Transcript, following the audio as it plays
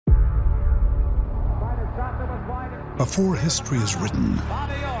Before history is written,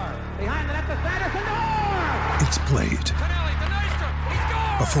 it's played.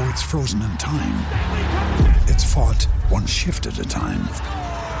 Before it's frozen in time, it's fought one shift at a time.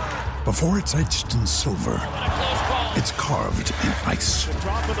 Before it's etched in silver, it's carved in ice.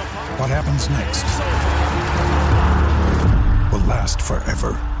 What happens next will last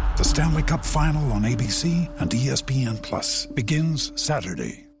forever. The Stanley Cup Final on ABC and ESPN Plus begins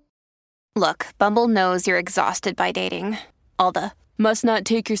Saturday. Look, Bumble knows you're exhausted by dating. All the, must not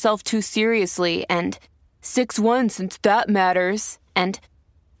take yourself too seriously, and 6'1" since that matters, and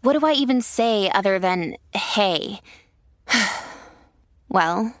what do I even say other than, hey?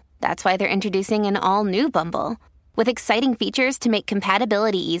 Well, that's why they're introducing an all-new Bumble, with exciting features to make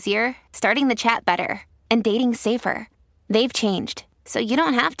compatibility easier, starting the chat better, and dating safer. They've changed, so you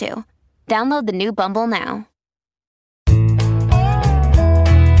don't have to. Download the new Bumble now.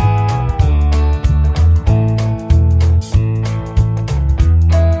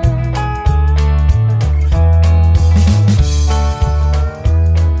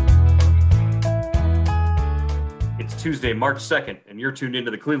 Tuesday, March 2nd, and you're tuned into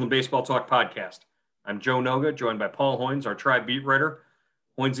the Cleveland Baseball Talk podcast. I'm Joe Noga, joined by Paul Hoynes, our Tribe beat writer.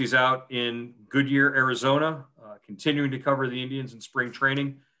 Hoynes out in Goodyear, Arizona, continuing to cover the Indians in spring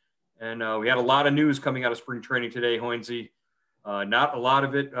training. And we had a lot of news coming out of spring training today, Hoynes. Not a lot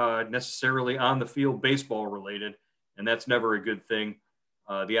of it necessarily on the field baseball related, and that's never a good thing.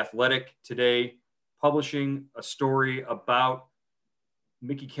 The Athletic today publishing a story about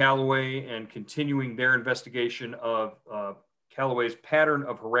Mickey Callaway and continuing their investigation of Callaway's pattern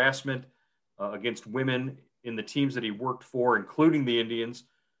of harassment against women in the teams that he worked for, including the Indians.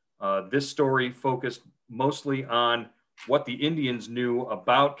 This story focused mostly on what the Indians knew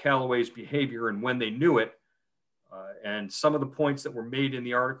about Callaway's behavior and when they knew it. And some of the points that were made in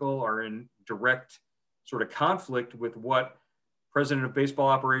the article are in direct sort of conflict with what President of Baseball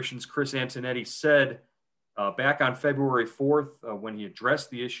Operations Chris Antonetti said back on February 4th, when he addressed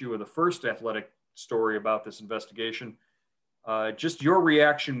the issue of the first Athletic story about this investigation. Just your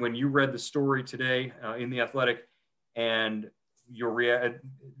reaction when you read the story today in the Athletic, and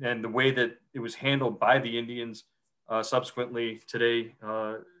and the way that it was handled by the Indians subsequently today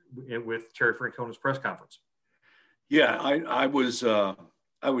with Terry Francona's press conference. Yeah, I was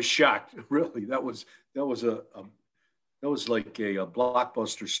shocked. Really, that was like a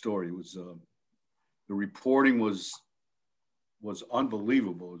blockbuster story. It was. The reporting was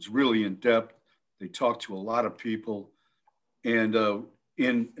unbelievable. It's really in depth. They talked to a lot of people, and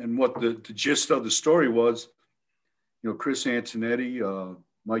what the gist of the story was, Chris Antonetti,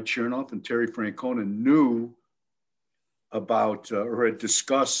 Mike Chernoff, and Terry Francona knew about or had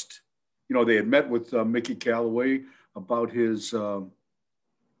discussed. They had met with Mickey Callaway about his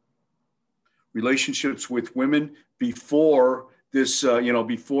relationships with women before this.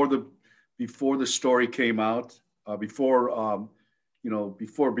 Before the story came out, before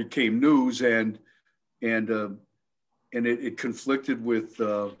it became news, and it conflicted with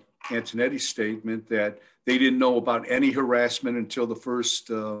Antonetti's statement that they didn't know about any harassment until the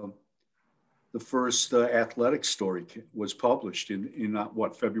first Athletic story was published in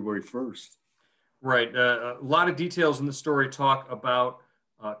February 1st. Right. A lot of details in the story talk about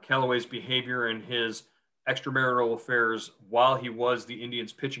Callaway's behavior and his extramarital affairs while he was the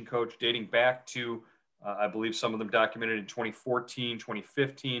Indians pitching coach, dating back to, I believe some of them documented in 2014,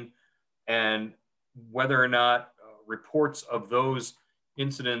 2015, and whether or not reports of those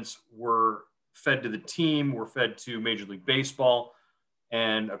incidents were fed to the team, were fed to Major League Baseball.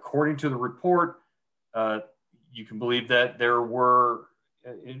 And according to the report, you can believe that there were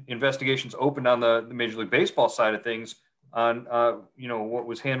investigations opened on the Major League Baseball side of things on, what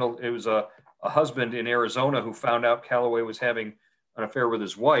was handled. It was a husband in Arizona who found out Callaway was having an affair with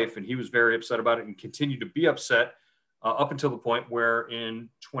his wife, and he was very upset about it and continued to be upset up until the point where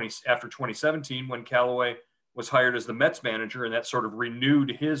after 2017, when Callaway was hired as the Mets manager, and that sort of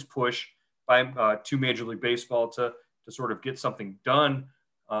renewed his push by to Major League Baseball to sort of get something done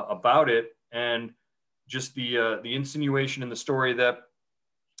about it. And just the insinuation in the story that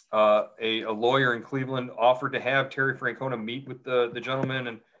a lawyer in Cleveland offered to have Terry Francona meet with the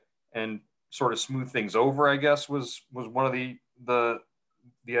gentleman and sort of smooth things over, I guess, was one of the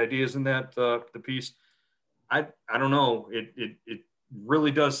ideas in that the piece. I don't know. It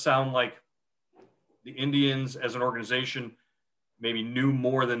really does sound like the Indians as an organization maybe knew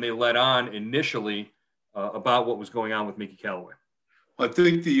more than they let on initially about what was going on with Mickey Callaway. I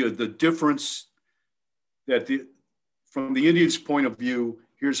think the difference that from the Indians' point of view,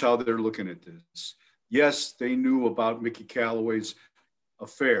 here's how they're looking at this. Yes, they knew about Mickey Callaway's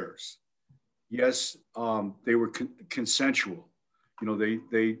affairs. yes, they were consensual. You know,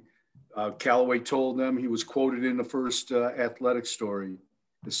 they Callaway told them, he was quoted in the first athletic story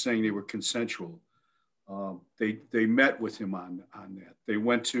as saying they were consensual. They met with him on that. They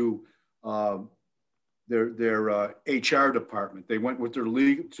went to their HR department. They went with their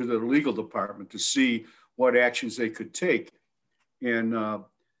legal department to see what actions they could take. And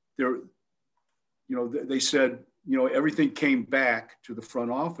they said, everything came back to the front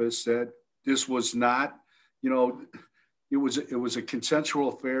office that this was not, it was a consensual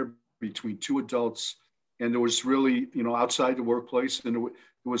affair between two adults, and there was really, outside the workplace, and there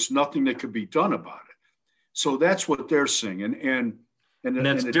was nothing that could be done about it. So that's what they're saying, and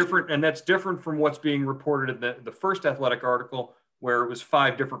that's different. And that's different from what's being reported in the first athletic article, where it was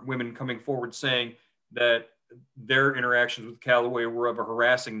 5 different women coming forward saying that their interactions with Callaway were of a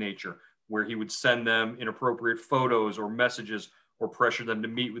harassing nature, where he would send them inappropriate photos or messages or pressure them to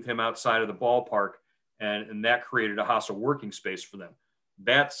meet with him outside of the ballpark. And that created a hostile working space for them.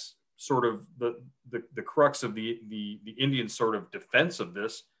 That's sort of the crux of the Indian sort of defense of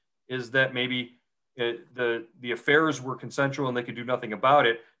this, is that maybe the affairs were consensual and they could do nothing about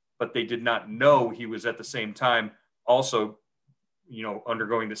it, but they did not know he was at the same time also,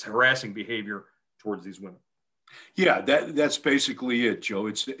 undergoing this harassing behavior towards these women. Yeah, that's basically it, Joe.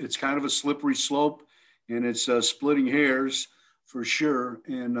 It's kind of a slippery slope, and it's splitting hairs for sure.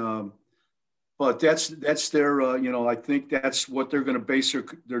 And but that's their I think that's what they're going to base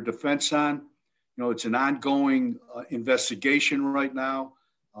their defense on. It's an ongoing investigation right now.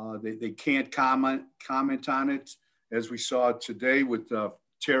 They can't comment on it, as we saw today with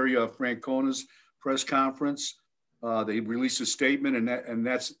Terry Francona's press conference. They released a statement, and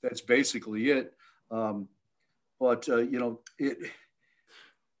that's basically it. So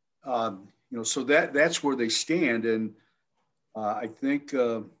that's where they stand, and I think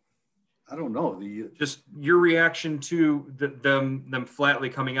I don't know just your reaction to them flatly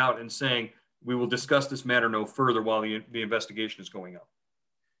coming out and saying, we will discuss this matter no further while the investigation is going on.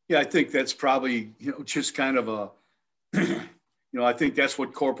 Yeah, I think that's probably just kind of a I think that's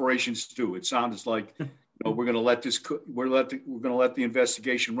what corporations do. It sounds like we're going to let the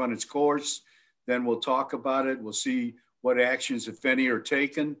investigation run its course. Then we'll talk about it. We'll see what actions, if any, are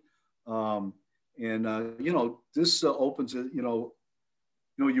taken. This opens it.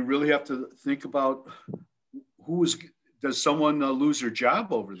 You really have to think about does someone lose their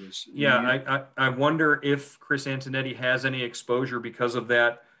job over this? Yeah, I wonder if Chris Antonetti has any exposure because of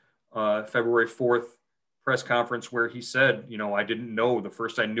that February 4th press conference where he said, I didn't know. The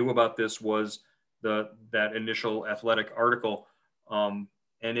first I knew about this was that initial athletic article. And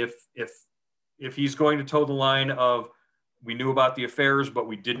if he's going to toe the line of, we knew about the affairs, but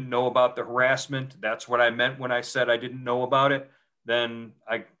we didn't know about the harassment, that's what I meant when I said I didn't know about it, then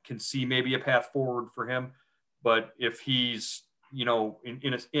I can see maybe a path forward for him. But if he's,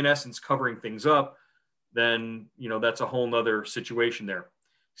 in essence covering things up, then, that's a whole nother situation there.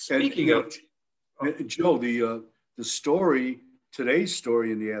 Speaking of Joe, the story, today's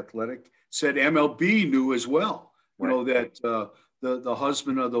story in The Athletic said MLB knew as well, right. That the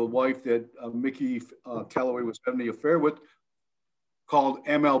husband of the wife that Mickey Callaway was having the affair with called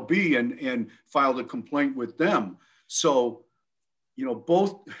MLB and filed a complaint with them. So,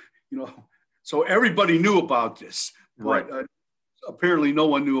 so everybody knew about this, but right. Apparently no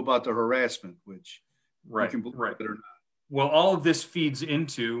one knew about the harassment, which right. you can believe right. it or not. Well, all of this feeds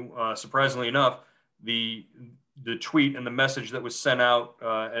into, surprisingly enough, the tweet and the message that was sent out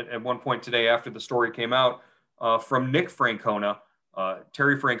at one point today after the story came out from Nick Francona,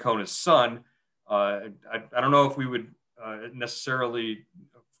 Terry Francona's son. I don't know if we would necessarily,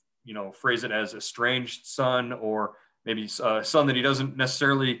 phrase it as estranged son, or maybe a son that he doesn't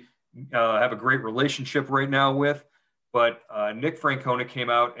necessarily have a great relationship right now with. But Nick Francona came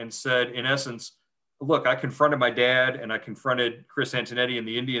out and said, in essence, look, I confronted my dad and I confronted Chris Antonetti and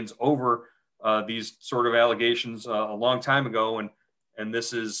the Indians over these sort of allegations a long time ago. And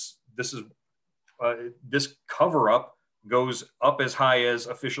this cover up goes up as high as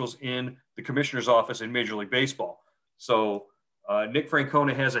officials in the commissioner's office in Major League Baseball. So Nick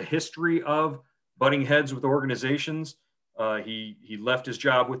Francona has a history of butting heads with organizations. He left his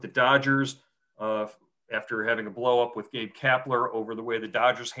job with the Dodgers after having a blow up with Gabe Kapler over the way the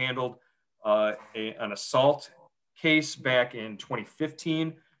Dodgers handled an assault case back in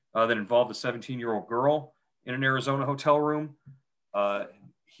 2015 that involved a 17-year-old girl in an Arizona hotel room.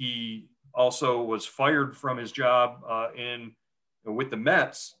 He also was fired from his job with the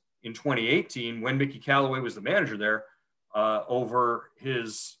Mets in 2018 when Mickey Callaway was the manager there over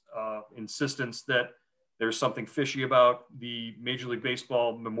his insistence that there's something fishy about the Major League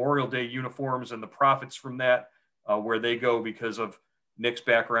Baseball Memorial Day uniforms and the profits from that, where they go because of Nick's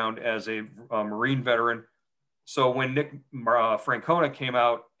background as a Marine veteran. So when Nick Francona came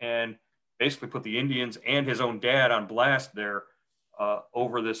out and basically put the Indians and his own dad on blast there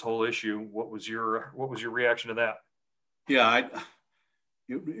over this whole issue, what was your reaction to that? Yeah,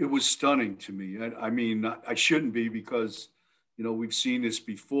 it was stunning to me. I mean, I shouldn't be, because, you know, we've seen this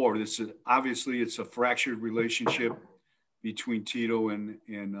before. This is obviously, it's a fractured relationship between Tito and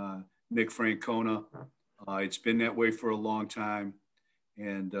Nick Francona. It's been that way for a long time,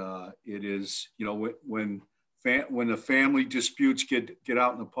 and it is, you know, when the family disputes get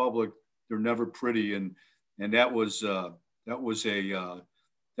out in the public, they're never pretty, and that was a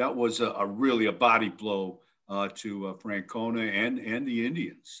really a body blow to Francona and the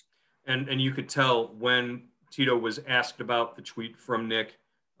Indians. And you could tell when Tito was asked about the tweet from Nick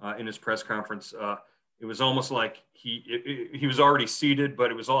in his press conference, it was almost like he was already seated,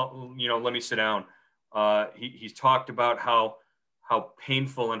 but it was all, you know, let me sit down. He's talked about how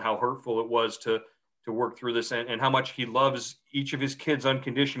painful and how hurtful it was to work through this, and how much he loves each of his kids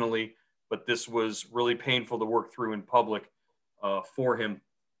unconditionally, but this was really painful to work through in public for him.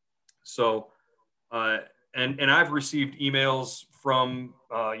 So, and I've received emails from,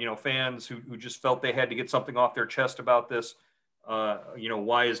 you know, fans who just felt they had to get something off their chest about this. You know,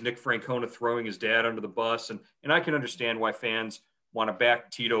 why is Nick Francona throwing his dad under the bus? And I can understand why fans want to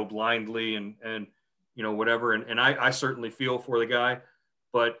back Tito blindly and you know, whatever. And I certainly feel for the guy,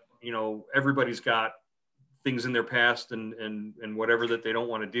 but, you know, everybody's got things in their past and whatever that they don't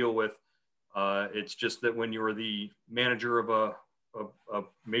want to deal with. It's just that when you're the manager of a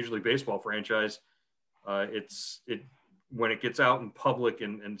Major League Baseball franchise, when it gets out in public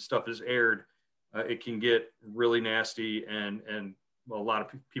and stuff is aired, it can get really nasty, and a lot of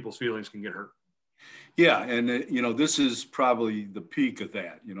people's feelings can get hurt. Yeah, and you know, this is probably the peak of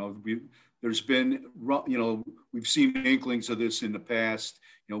that. You know, there's been, you know, we've seen inklings of this in the past.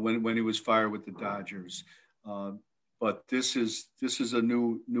 You know, when he was fired with the Dodgers, but this is a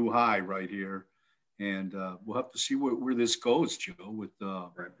new high right here, and we'll have to see where this goes, Joe,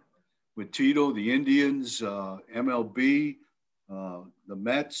 with Tito, the Indians, MLB, the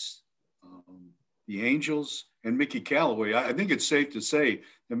Mets, the Angels, and Mickey Callaway. I think it's safe to say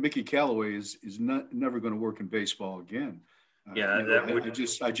that Mickey Callaway is never going to work in baseball again. Yeah, you know,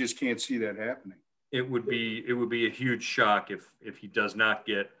 I just can't see that happening. It would be a huge shock if he does not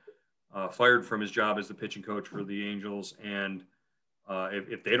get fired from his job as the pitching coach for the Angels, and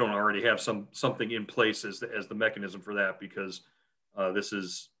if they don't already have something in place as the mechanism for that, because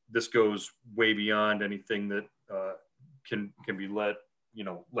this goes way beyond anything that can be let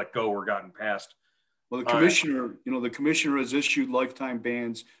go or gotten past. Well, the commissioner has issued lifetime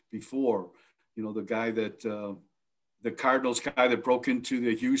bans before. You know, the guy that the Cardinals guy that broke into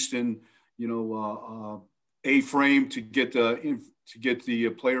the Houston, you know, A-frame to get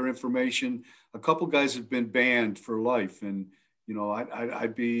the player information. A couple guys have been banned for life, and you know,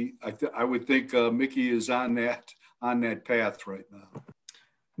 I would think Mickey is on that path right now.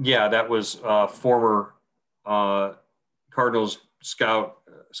 Yeah, that was former Cardinals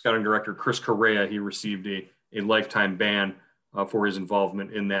scouting director Chris Correa. He received a lifetime ban for his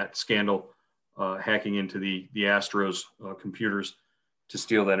involvement in that scandal, hacking into the Astros computers to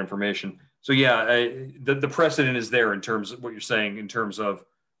steal that information. So yeah, the precedent is there in terms of what you're saying, in terms of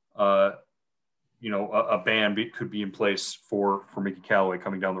you know, a ban could be in place for Mickey Callaway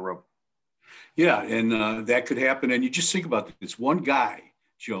coming down the road. Yeah, and that could happen. And you just think about this: one guy,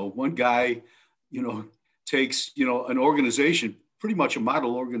 Joe, you know, takes, you know, an organization, pretty much a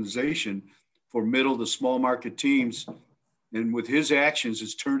model organization for middle to small market teams, and with his actions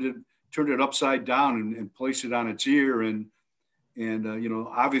has turned it upside down and placed it on its ear. And you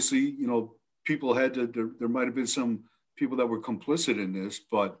know, obviously, you know, people there might have been some people that were complicit in this,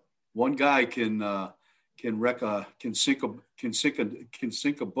 but one guy can sink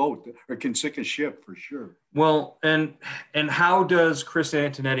a boat, or can sink a ship for sure. Well, and how does Chris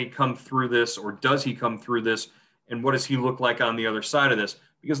Antonetti come through this, or does he come through this, and what does he look like on the other side of this?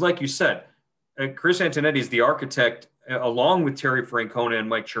 Because like you said, Chris Antonetti is the architect, along with Terry Francona and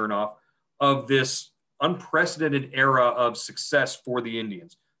Mike Chernoff, of this unprecedented era of success for the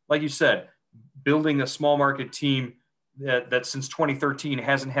Indians. Like you said, building a small market team that since 2013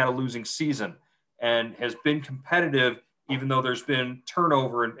 hasn't had a losing season and has been competitive, even though there's been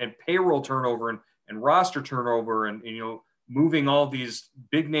turnover and payroll turnover and roster turnover and you know, moving all these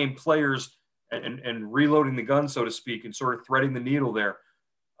big name players and reloading the gun, so to speak, and sort of threading the needle there.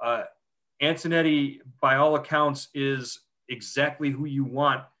 Antonetti, by all accounts, is exactly who you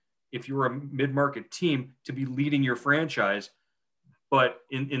want if you're a mid-market team to be leading your franchise. But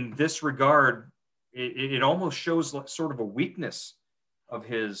in this regard, it almost shows like sort of a weakness of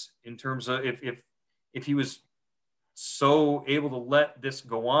his in terms of if he was so able to let this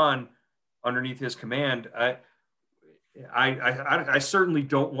go on underneath his command. I certainly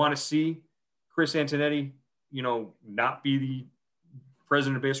don't want to see Chris Antonetti, not be the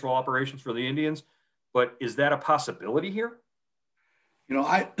president of baseball operations for the Indians. But is that a possibility here?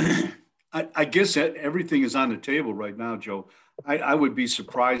 I guess that everything is on the table right now, Joe. I would be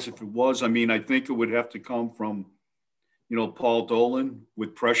surprised if it was. I mean, I think it would have to come from, Paul Dolan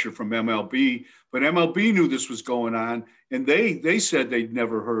with pressure from MLB. But MLB knew this was going on, and they said they'd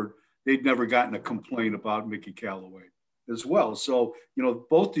never gotten a complaint about Mickey Callaway as well. So,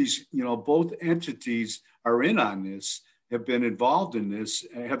 both entities are in on this, have been involved in this,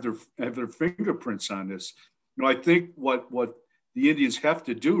 and have their fingerprints on this. I think what the Indians have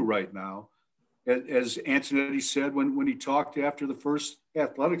to do right now, as Antonetti said when he talked after the first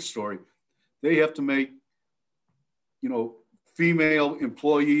Athletic story, they have to make, female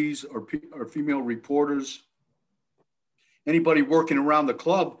employees or female reporters, anybody working around the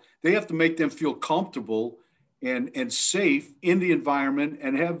club, they have to make them feel comfortable and safe in the environment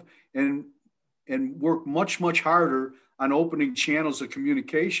and work much, much harder on opening channels of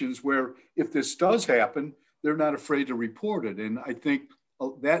communications where if this does happen, they're not afraid to report it. And I think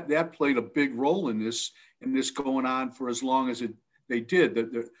that played a big role in this going on for as long as they did.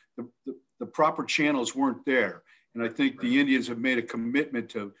 The proper channels weren't there. And I think the Indians have made a commitment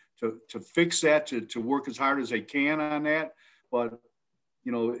to fix that, to work as hard as they can on that. But,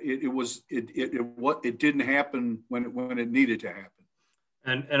 it didn't happen when it needed to happen.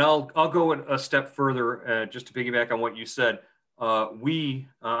 And I'll go a step further just to piggyback on what you said.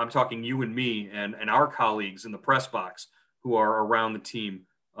 I'm talking you and me and our colleagues in the press box who are around the team,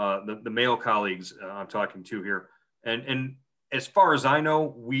 the male colleagues I'm talking to here. And as far as I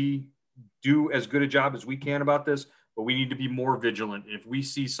know, we do as good a job as we can about this, but we need to be more vigilant. If we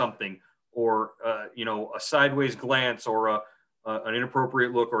see something or, a sideways glance or an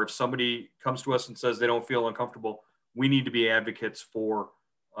inappropriate look, or if somebody comes to us and says they don't feel uncomfortable, we need to be advocates for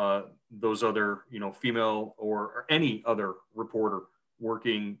those other, female or any other reporter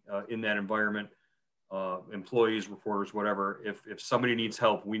working in that environment, employees, reporters, whatever. If somebody needs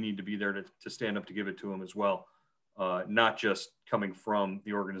help, we need to be there to stand up to give it to them as well, not just coming from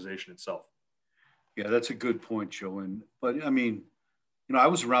the organization itself. Yeah, that's a good point, Joe. But I mean, I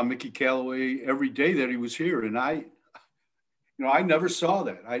was around Mickey Callaway every day that he was here, and I never saw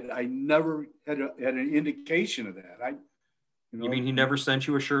that. I never had an indication of that. You mean he never sent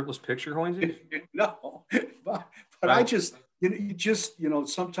you a shirtless picture, Hoynesy? No, but I just,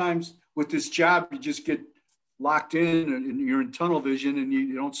 sometimes with this job, you just get locked in and you're in tunnel vision and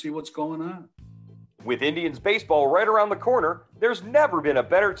you don't see what's going on. With Indians baseball right around the corner, there's never been a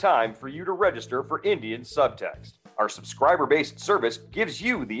better time for you to register for Indians Subtext. Our subscriber-based service gives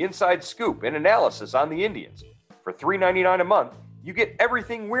you the inside scoop and analysis on the Indians. For $3.99 a month, you get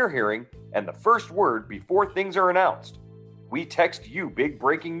everything we're hearing and the first word before things are announced. We text you big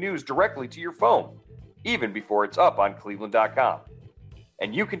breaking news directly to your phone, even before it's up on Cleveland.com.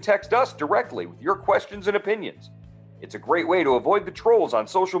 And you can text us directly with your questions and opinions. It's a great way to avoid the trolls on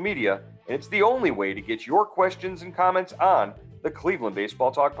social media, and it's the only way to get your questions and comments on the Cleveland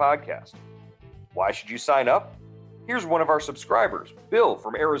Baseball Talk podcast. Why should you sign up? Here's one of our subscribers, Bill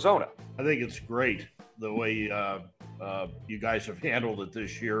from Arizona. I think it's great the way you guys have handled it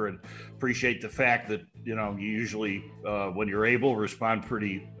this year, and appreciate the fact that, you usually, when you're able, respond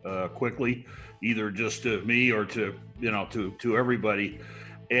pretty quickly, either just to me or to everybody.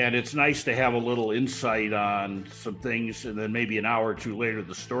 And it's nice to have a little insight on some things, and then maybe an hour or two later,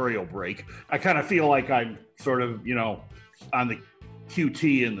 the story will break. I kind of feel like I'm sort of, on the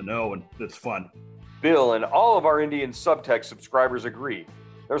QT in the know, and it's fun. Bill and all of our Indian Subtext subscribers agree.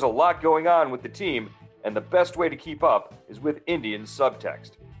 There's a lot going on with the team, and the best way to keep up is with Indian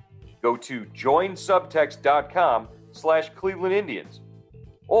Subtext. Go to joinsubtext.com/Cleveland Indians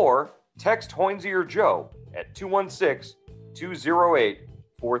or text Hoynesy or Joe at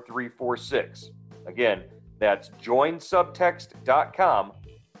 216-208-4346. Again, that's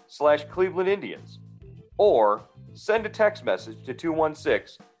joinsubtext.com/Cleveland Indians or send a text message to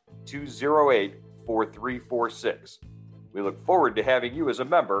 216-208-4346. We look forward to having you as a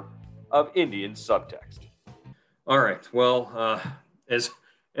member of Indian Subtext. All right. Well, as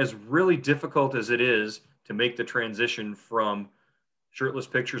really difficult as it is to make the transition from shirtless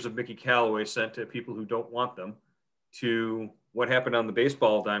pictures of Mickey Callaway sent to people who don't want them to what happened on the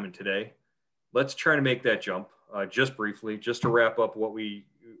baseball diamond today, let's try to make that jump just briefly, just to wrap up what we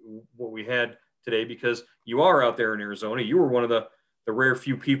what we had today, because you are out there in Arizona. You were one of the rare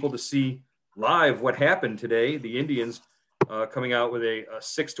few people to see live what happened today. The Indians coming out with a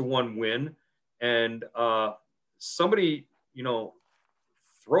 6-1 win, and somebody,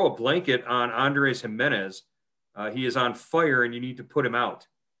 throw a blanket on Andres Gimenez. He is on fire, and you need to put him out.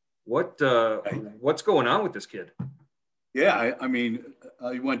 What's going on with this kid? Yeah, I mean,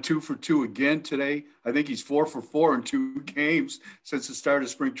 he went 2 for 2 again today. I think he's 4 for 4 in 2 games since the start of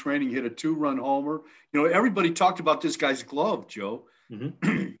spring training. He hit a 2-run homer. Everybody talked about this guy's glove, Joe,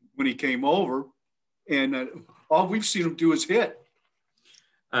 when he came over, and all we've seen him do is hit.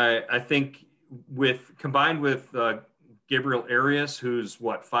 I think combined with Gabriel Arias, who's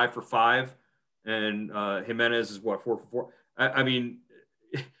 5 for 5, and Gimenez is 4 for 4. I mean,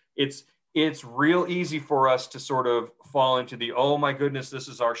 it's real easy for us to sort of fall into the, oh my goodness, this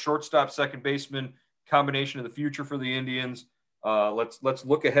is our shortstop, second baseman combination of the future for the Indians. Let's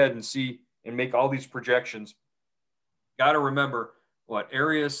look ahead and see and make all these projections. Got to remember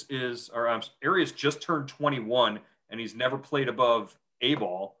Arias just turned 21, and he's never played above A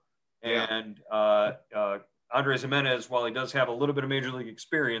ball. Yeah. And Andres Gimenez, while he does have a little bit of major league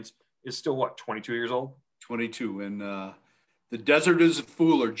experience, is still 22 years old. 22, and the desert is a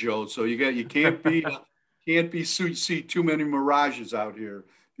fooler, Joe. So you can't see too many mirages out here,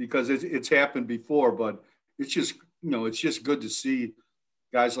 because it's happened before. But it's just good to see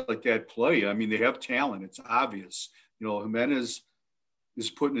guys like that play. I mean, they have talent. It's obvious. Gimenez is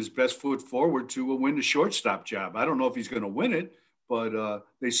putting his best foot forward to win the shortstop job. I don't know if he's going to win it, but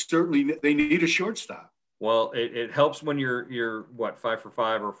they need a shortstop. Well, it helps when you're 5 for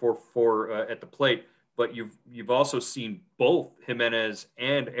 5 or 4 for 4 at the plate. But you've also seen both Gimenez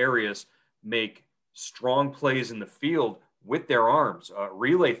and Arias make strong plays in the field with their arms,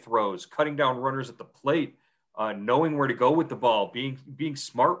 relay throws, cutting down runners at the plate, knowing where to go with the ball, being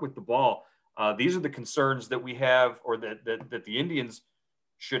smart with the ball. These are the concerns that we have, or that the Indians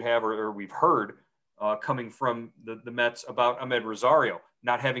should have, or we've heard coming from the Mets about Amed Rosario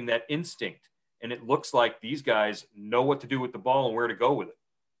not having that instinct. And it looks like these guys know what to do with the ball and where to go with it.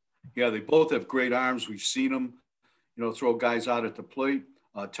 Yeah, they both have great arms. We've seen them, throw guys out at the plate.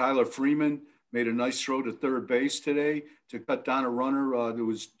 Tyler Freeman made a nice throw to third base today to cut down a runner that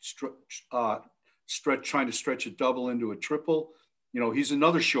was trying to stretch a double into a triple. He's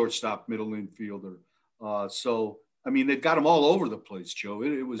another shortstop, middle infielder. So, I mean, they've got him all over the place, Joe.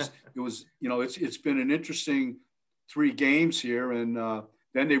 It's been an interesting 3 games here. And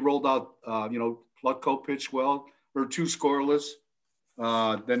then they rolled out, Plutko pitched well, or 2 scoreless.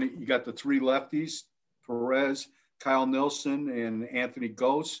 Then you got the 3 lefties, Perez, Kyle Nelson, and Anthony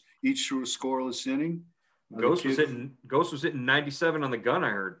Gose, each threw a scoreless inning. Gose was hitting 97 on the gun, I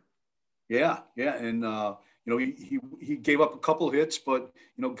heard. Yeah, and he gave up a couple hits, but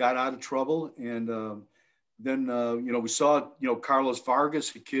got out of trouble. And then we saw Carlos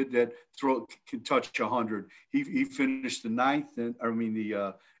Vargas, a kid that can touch 100. He finished the 9th, and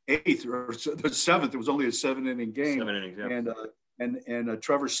the 8th or the 7th. It was only a 7-inning game. 7 innings, yeah. And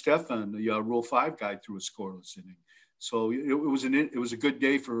Trevor Stephan, the Rule 5 guy, threw a scoreless inning. So it was a good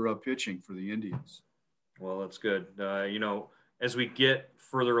day for pitching for the Indians. Well, that's good. As we get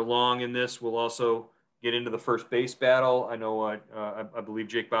further along in this, we'll also get into the first base battle. I know I believe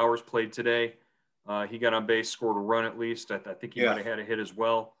Jake Bauers played today. He got on base, scored a run at least. I think he might have had a hit as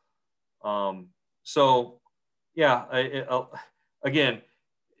well. Again,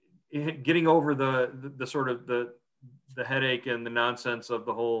 getting over the sort of the headache and the nonsense of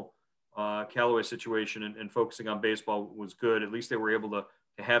the whole Callaway situation and focusing on baseball was good. At least they were able to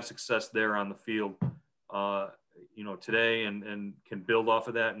have success there on the field, today, and can build off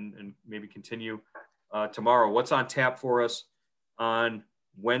of that and maybe continue tomorrow. What's on tap for us on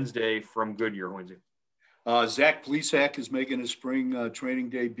Wednesday from Goodyear, Hoynesy? Zach Plesac is making his spring training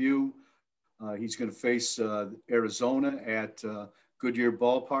debut. He's going to face Arizona at Goodyear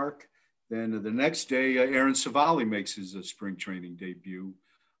Ballpark. Then the next day, Aaron Savali makes his spring training debut.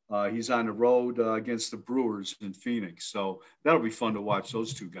 He's on the road against the Brewers in Phoenix. So that'll be fun to watch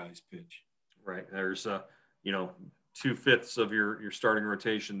those 2 guys pitch. Right. There's, 2/5 of your starting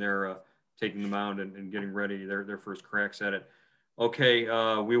rotation there taking the mound and getting ready their first cracks at it. Okay,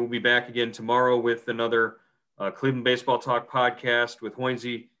 we will be back again tomorrow with another Cleveland Baseball Talk podcast with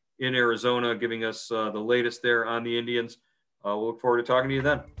Hoynesy in Arizona, giving us the latest there on the Indians. We'll look forward to talking to you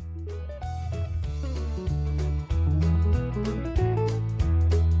then.